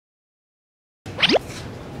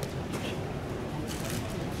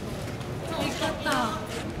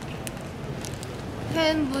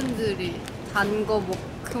팬분들이 단 거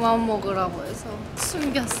그만 먹으라고 해서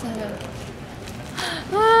숨겼어요.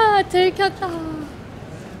 아, 들켰다.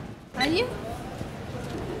 아니요?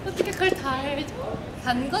 어떻게 그걸 다 알죠?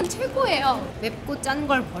 단 건 최고예요. 맵고 짠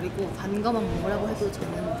걸 버리고 단 거만 먹으라고 해도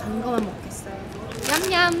저는 단 거만 먹겠어요.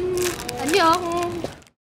 냠냠. 안녕.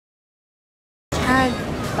 잘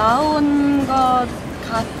나온 것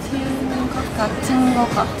같은 것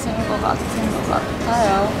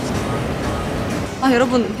같아요. 아,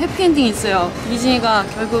 여러분, 해피엔딩이 있어요. 미진이가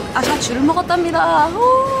결국 아샤추를 먹었답니다.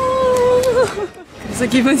 그래서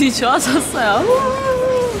기분이 좋아졌어요.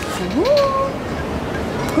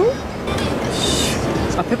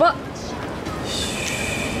 앞에 봐.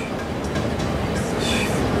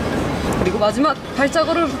 그리고 마지막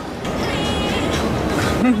발자국을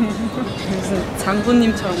무슨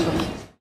장군님처럼.